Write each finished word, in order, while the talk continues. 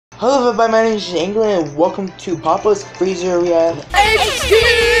Hello everybody, my name is England and welcome to Papa's Freezeria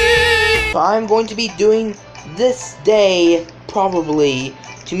HD! So I'm going to be doing this day, probably,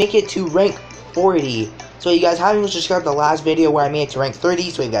 to make it to rank 40. So you guys haven't subscribed to the last video where I made it to rank 30,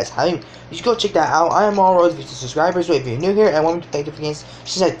 so you guys haven't, you should go check that out. I am all road 50 subscribers, so if you're new here and want me to play different games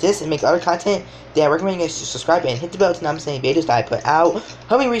just like this and make other content, then I recommend you guys to subscribe and hit the bell to not miss any videos that I put out.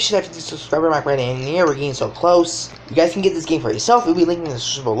 Help me reach that 50 subscriber mark right in here. We're getting so close. You guys can get this game for yourself. It'll be linked in the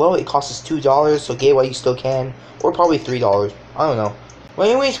description below. It costs us $2, so get it while you still can, or probably $3. I don't know. Well,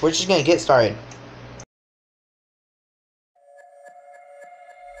 anyways, we're just gonna get started.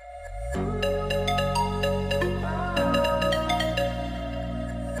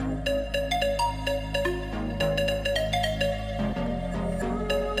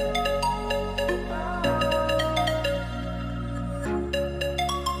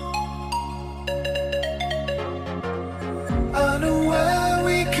 I know where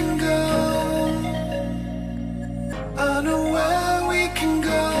we can go. I know where we can go.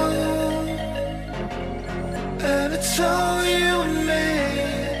 And it's all you and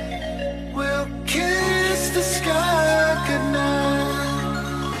me. We'll kiss the sky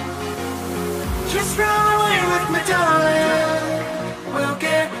goodnight. Just run away with me, darling. We'll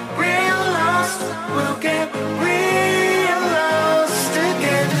get real lost. We'll get real lost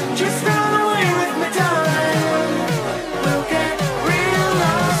again. Just run away with me, darling.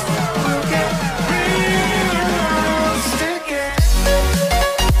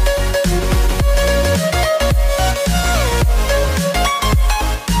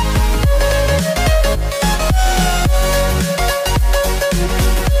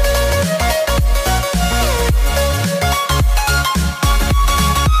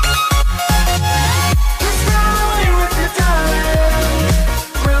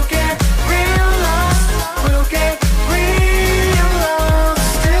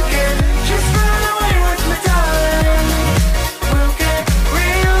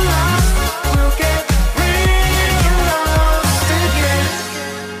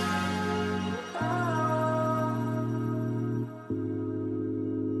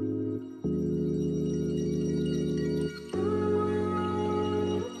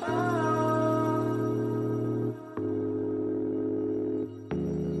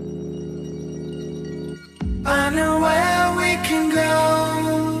 I know where we can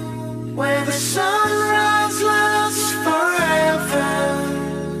go, where the sunrise lasts forever,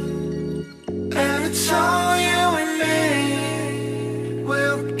 and it's all you and me.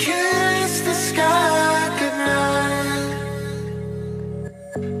 We'll kiss the sky goodnight.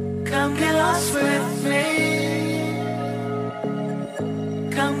 Come get lost with me.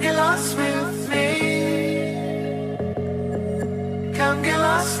 Come get lost with me. Come get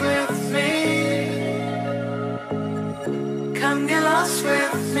lost with me. Come get lost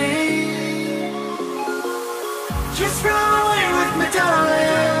with me. Just run away with me,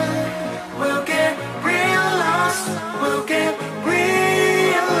 darling. We'll get real lost. We'll get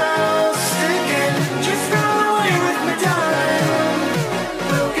real lost again. Just run away with me, darling.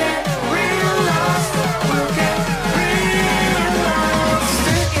 We'll get real lost. We'll get real lost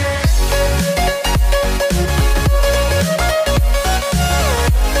again.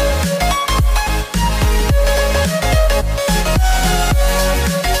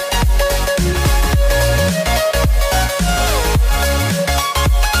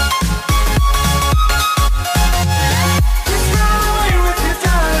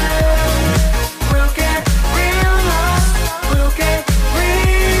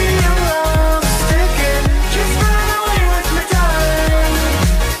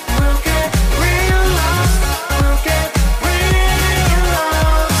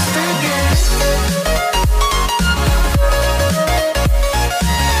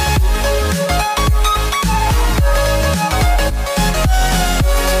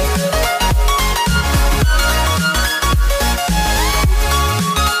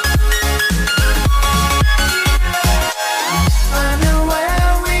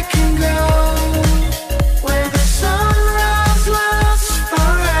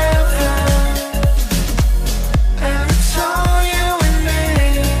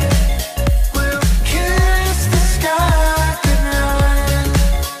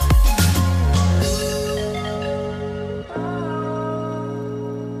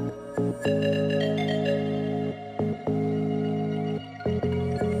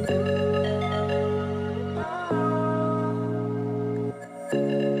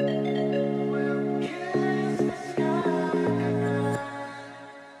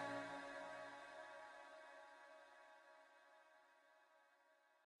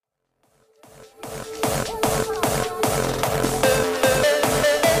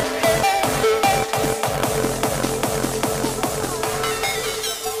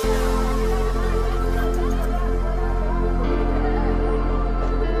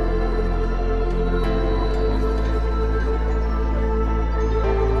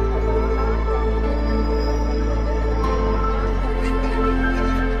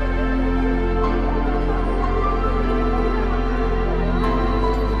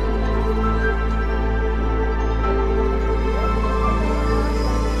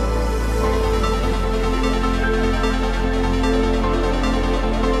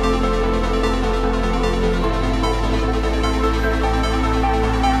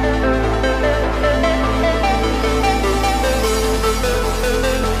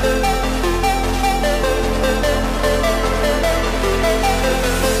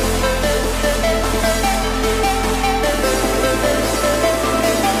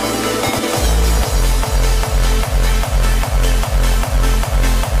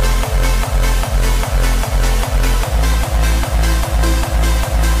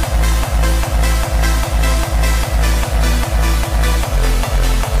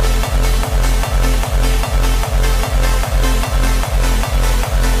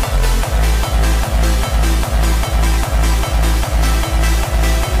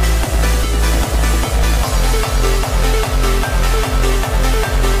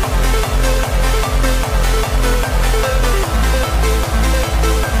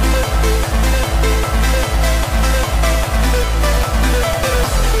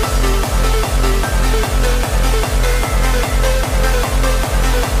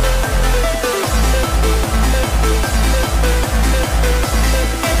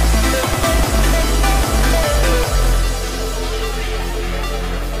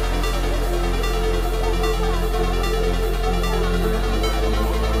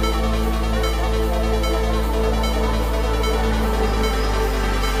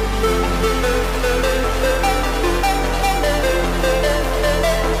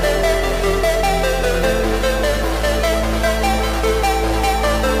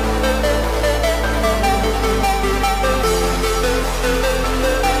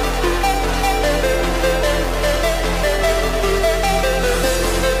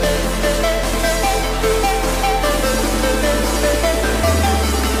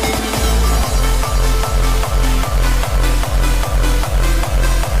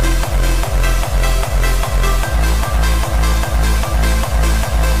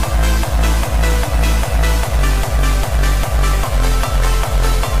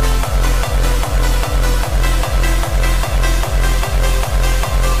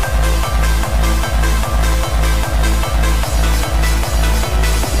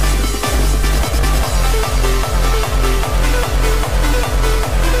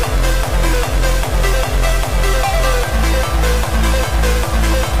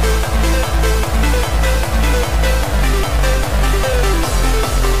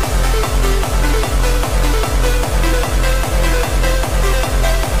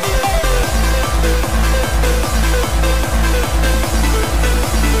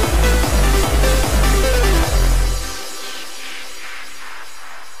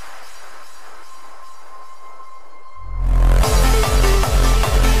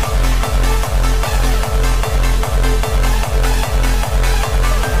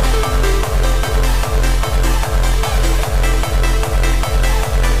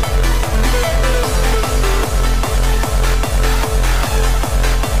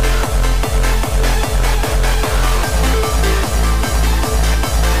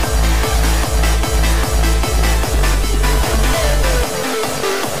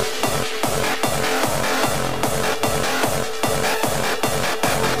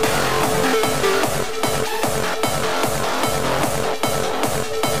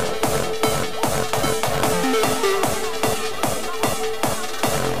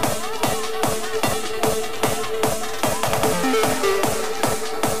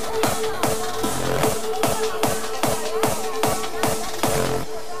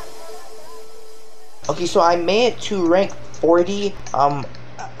 Okay, so I made it to rank 40. I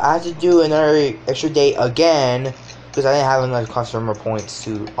had to do another extra day again because I didn't have enough customer points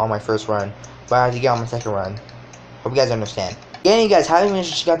to on my first run, but I had to get on my second run. Hope you guys understand. Again, you guys haven't, you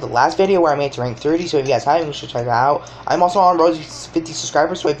should check out the last video where I made it to rank 30. So if you guys haven't, you should check that out. I'm also on road to 50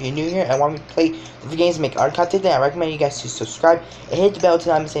 subscribers. So if you're new here and want me to play the games and make art content, then I recommend you guys to subscribe and hit the bell to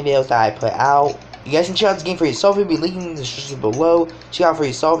not miss any videos that I put out. You guys can check out this game for yourself. It'll be linked in the description below. Check it out for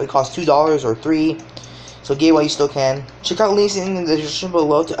yourself. It costs $2 or $3. So get it while you still can. Check out links in the description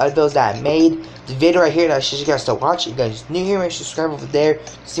below to other videos that I made. The video right here that I should you guys to watch. If you guys new here, make sure to subscribe over there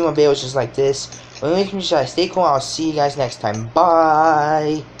to see more videos just like this. Well, make sure to stay cool. I'll see you guys next time.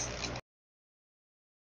 Bye.